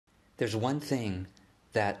there's one thing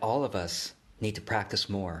that all of us need to practice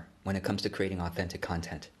more when it comes to creating authentic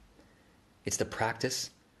content. It's the practice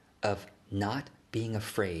of not being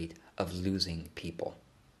afraid of losing people.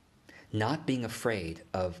 Not being afraid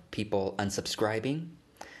of people unsubscribing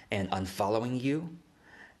and unfollowing you,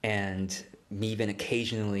 and even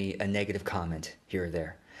occasionally a negative comment here or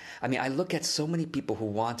there. I mean, I look at so many people who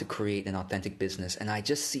want to create an authentic business, and I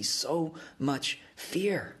just see so much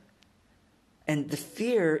fear. And the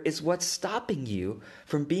fear is what's stopping you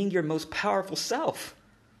from being your most powerful self.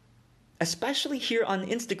 Especially here on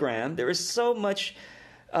Instagram, there is so much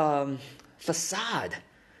facade.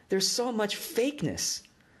 There's so much fakeness.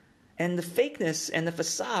 And the fakeness and the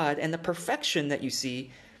facade and the perfection that you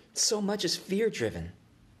see, so much is fear-driven.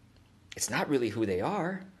 It's not really who they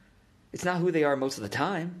are. It's not who they are most of the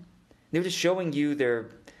time. They're just showing you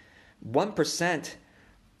their 1%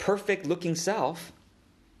 perfect-looking self.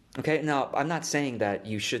 Okay, now I'm not saying that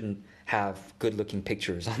you shouldn't have good-looking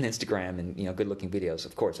pictures on Instagram and good-looking videos.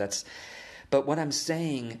 Of course, but what I'm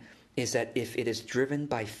saying is that if it is driven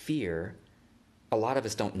by fear, a lot of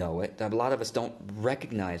us don't know it. A lot of us don't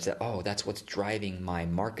recognize that, oh, that's what's driving my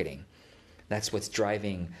marketing. That's what's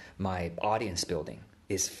driving my audience building,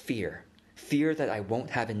 is fear. Fear that I won't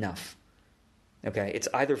have enough. Okay, it's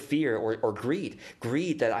either fear or greed.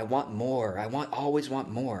 Greed that I want more. Always want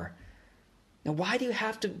more. Now, why do you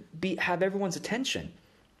have to have everyone's attention?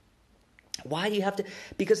 Why do you have to?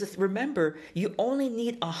 Because remember, you only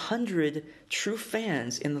need 100 true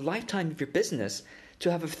fans in the lifetime of your business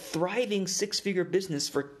to have a thriving six-figure business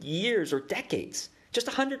for years or decades. Just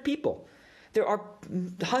 100 people. There are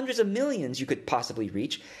hundreds of millions you could possibly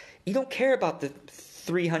reach. You don't care about the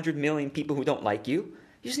 300 million people who don't like you.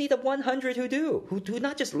 You just need the 100 who do, who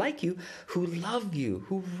not just like you, who love you,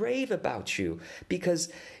 who rave about you, because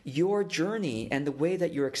your journey and the way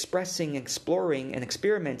that you're expressing, exploring, and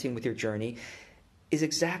experimenting with your journey is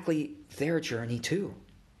exactly their journey too.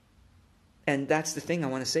 And that's the thing I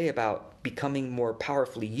want to say about becoming more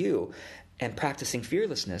powerfully you and practicing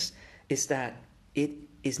fearlessness, is that it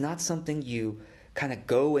is not something you kind of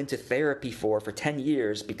go into therapy for 10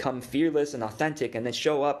 years, become fearless and authentic, and then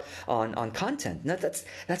show up on content. No,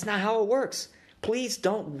 that's not how it works. Please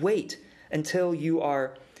don't wait until you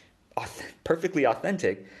are perfectly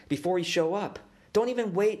authentic before you show up. Don't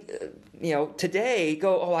even wait, today,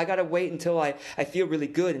 I got to wait until I feel really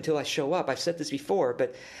good until I show up. I've said this before,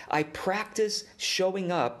 but I practice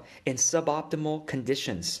showing up in suboptimal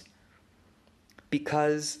conditions.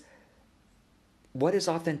 Because what is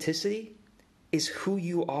authenticity? Is who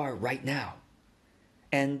you are right now.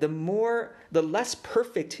 And the less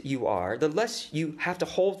perfect you are, the less you have to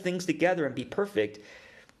hold things together and be perfect,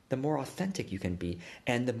 the more authentic you can be,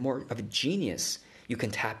 and the more of a genius you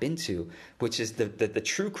can tap into, which is the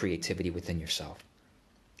true creativity within yourself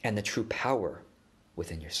and the true power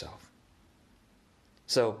within yourself.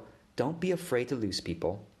 So don't be afraid to lose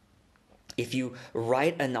people. If you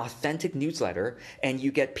write an authentic newsletter and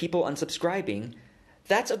you get people unsubscribing,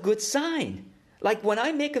 that's a good sign. Like when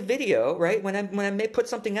I make a video, right? When I put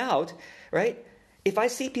something out, right? If I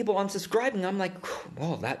see people unsubscribing, I'm like,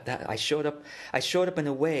 well, that I showed up in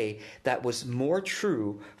a way that was more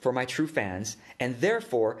true for my true fans, and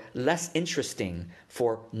therefore less interesting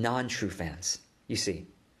for non-true fans. You see.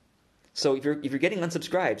 So if you're getting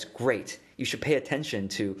unsubscribes, great. You should pay attention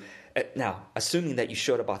to now, assuming that you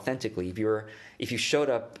showed up authentically. If you showed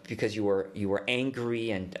up because you were angry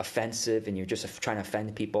and offensive and you're just trying to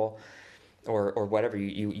offend people, or whatever,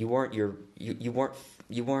 you weren't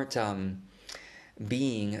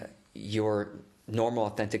being your normal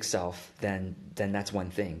authentic self, then that's one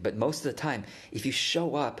thing. But most of the time, if you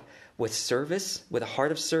show up with service, with a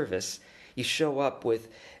heart of service, you show up with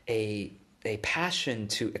a passion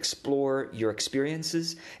to explore your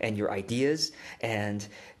experiences and your ideas and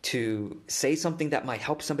to say something that might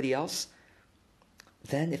help somebody else,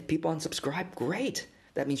 then if people unsubscribe, great.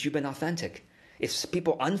 That means you've been authentic. If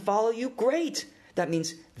people unfollow you, great. That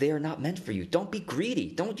means they are not meant for you. Don't be greedy.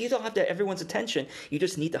 You don't have to have everyone's attention. You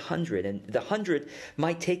just need the 100. And the 100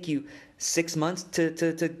 might take you 6 months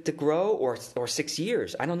to grow, or 6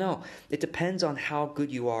 years. I don't know. It depends on how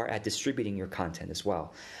good you are at distributing your content as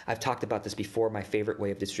well. I've talked about this before. My favorite way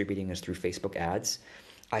of distributing is through Facebook ads.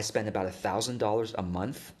 I spend about $1,000 a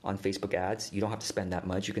month on Facebook ads. You don't have to spend that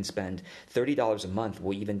much. You can spend $30 a month.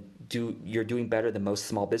 You're doing better than most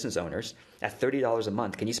small business owners at $30 a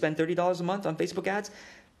month. Can you spend $30 a month on Facebook ads?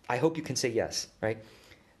 I hope you can say yes, right?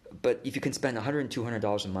 But if you can spend $100 and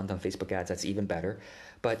 $200 a month on Facebook ads, that's even better.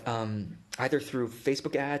 But either through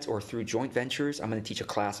Facebook ads or through joint ventures, I'm going to teach a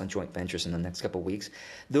class on joint ventures in the next couple of weeks.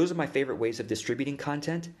 Those are my favorite ways of distributing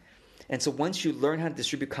content. And so once you learn how to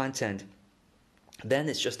distribute content, then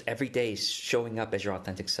it's just every day showing up as your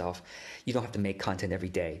authentic self. You don't have to make content every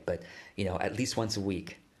day, but at least once a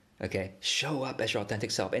week. Okay, show up as your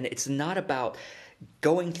authentic self. And it's not about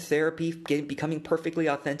going to therapy, becoming perfectly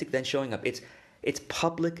authentic, then showing up. It's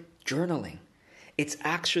public journaling. It's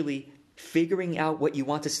actually figuring out what you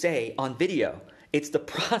want to say on video. It's the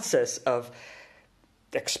process of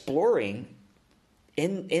exploring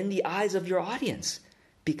in the eyes of your audience,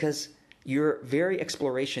 because your very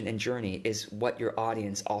exploration and journey is what your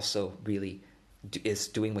audience also really is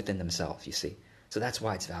doing within themselves, you see. So that's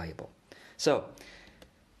why it's valuable. So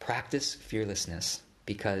practice fearlessness,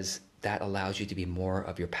 because that allows you to be more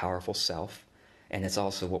of your powerful self. And it's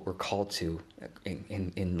also what we're called to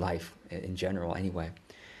in life in general anyway.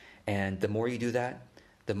 And the more you do that,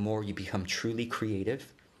 the more you become truly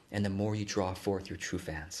creative, and the more you draw forth your true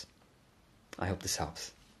fans. I hope this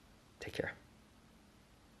helps. Take care.